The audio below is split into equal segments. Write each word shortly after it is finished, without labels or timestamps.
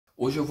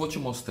Hoje eu vou te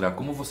mostrar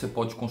como você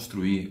pode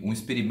construir um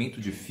experimento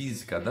de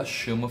física da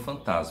chama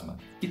fantasma,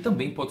 que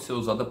também pode ser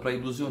usada para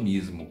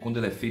ilusionismo, quando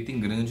ela é feita em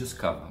grande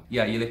escala. E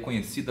aí ela é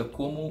conhecida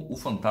como o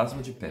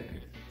Fantasma de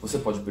Pepper. Você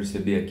pode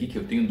perceber aqui que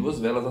eu tenho duas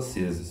velas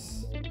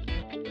acesas.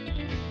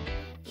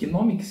 Que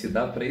nome que se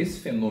dá para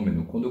esse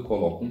fenômeno quando eu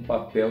coloco um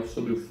papel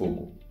sobre o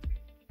fogo?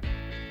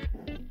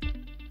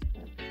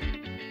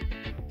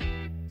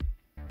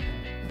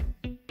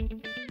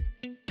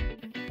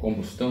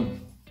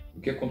 Combustão?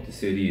 O que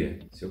aconteceria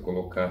se eu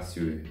colocasse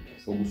o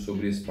fogo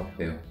sobre esse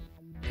papel?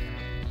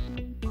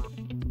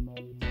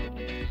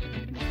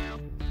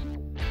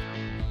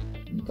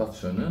 Não está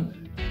funcionando?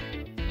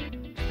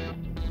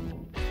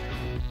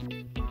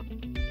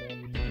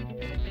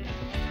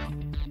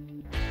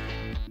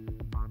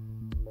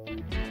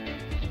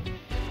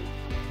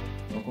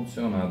 Não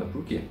aconteceu nada.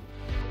 Por quê?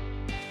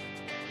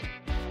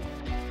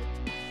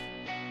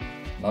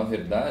 Na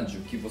verdade,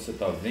 o que você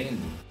está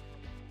vendo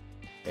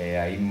é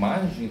a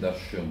imagem da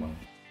chama,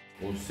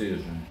 ou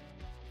seja,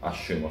 a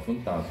chama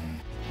fantasma.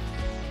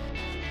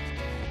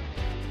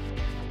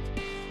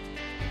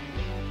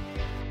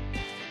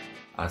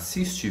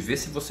 Assiste e vê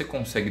se você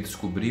consegue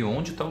descobrir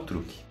onde está o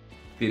truque.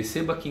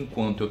 Perceba que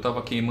enquanto eu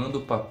estava queimando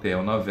o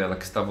papel na vela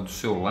que estava do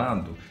seu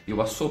lado,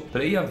 eu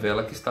assoprei a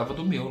vela que estava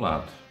do meu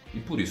lado, e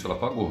por isso ela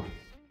apagou.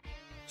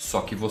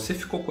 Só que você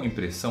ficou com a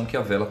impressão que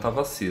a vela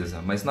estava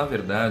acesa, mas na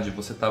verdade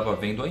você estava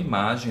vendo a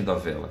imagem da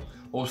vela,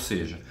 ou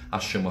seja, a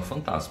chama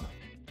fantasma.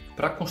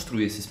 Para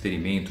construir esse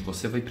experimento,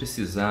 você vai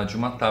precisar de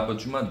uma tábua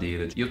de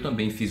madeira e eu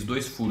também fiz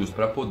 2 furos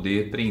para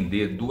poder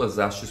prender 2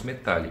 hastes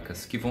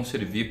metálicas que vão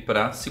servir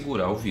para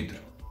segurar o vidro.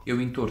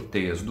 Eu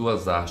entortei as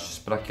 2 hastes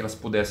para que elas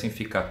pudessem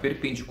ficar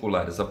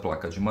perpendiculares à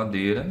placa de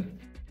madeira.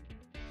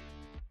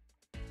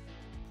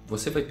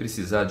 Você vai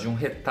precisar de um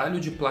retalho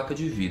de placa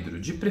de vidro,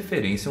 de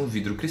preferência um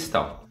vidro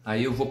cristal.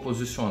 Aí eu vou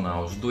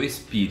posicionar os 2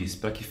 pires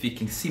para que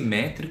fiquem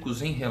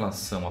simétricos em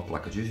relação à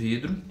placa de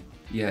vidro.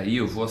 E aí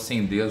eu vou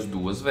acender as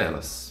 2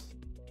 velas.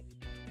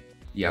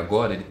 E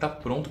agora ele está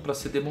pronto para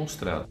ser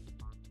demonstrado.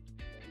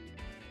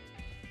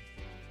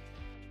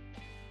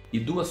 E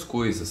 2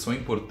 coisas são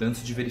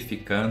importantes de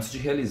verificar antes de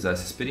realizar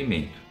esse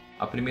experimento.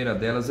 A primeira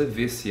delas é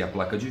ver se a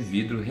placa de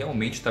vidro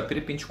realmente está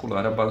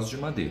perpendicular à base de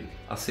madeira.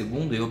 A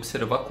segunda é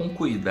observar com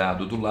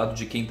cuidado do lado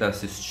de quem está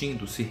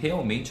assistindo se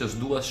realmente as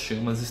 2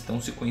 chamas estão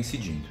se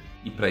coincidindo.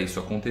 E para isso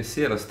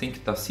acontecer, elas têm que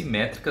estar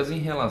simétricas em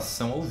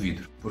relação ao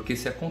vidro. Porque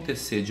se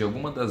acontecer de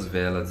alguma das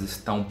velas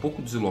estar um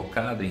pouco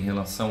deslocada em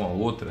relação à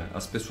outra,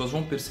 as pessoas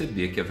vão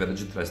perceber que a vela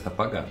de trás está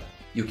apagada.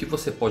 E o que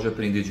você pode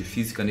aprender de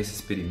física nesse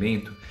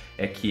experimento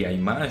é que a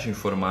imagem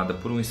formada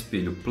por um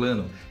espelho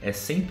plano é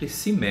sempre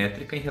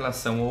simétrica em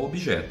relação ao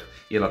objeto.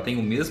 E ela tem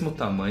o mesmo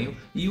tamanho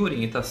e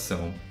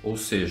orientação, ou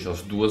seja,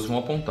 as 2 vão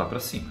apontar para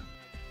cima.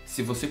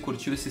 Se você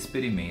curtiu esse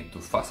experimento,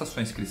 faça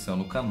sua inscrição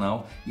no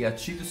canal e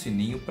ative o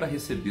sininho para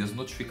receber as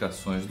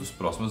notificações dos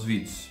próximos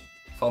vídeos.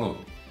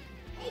 Falou!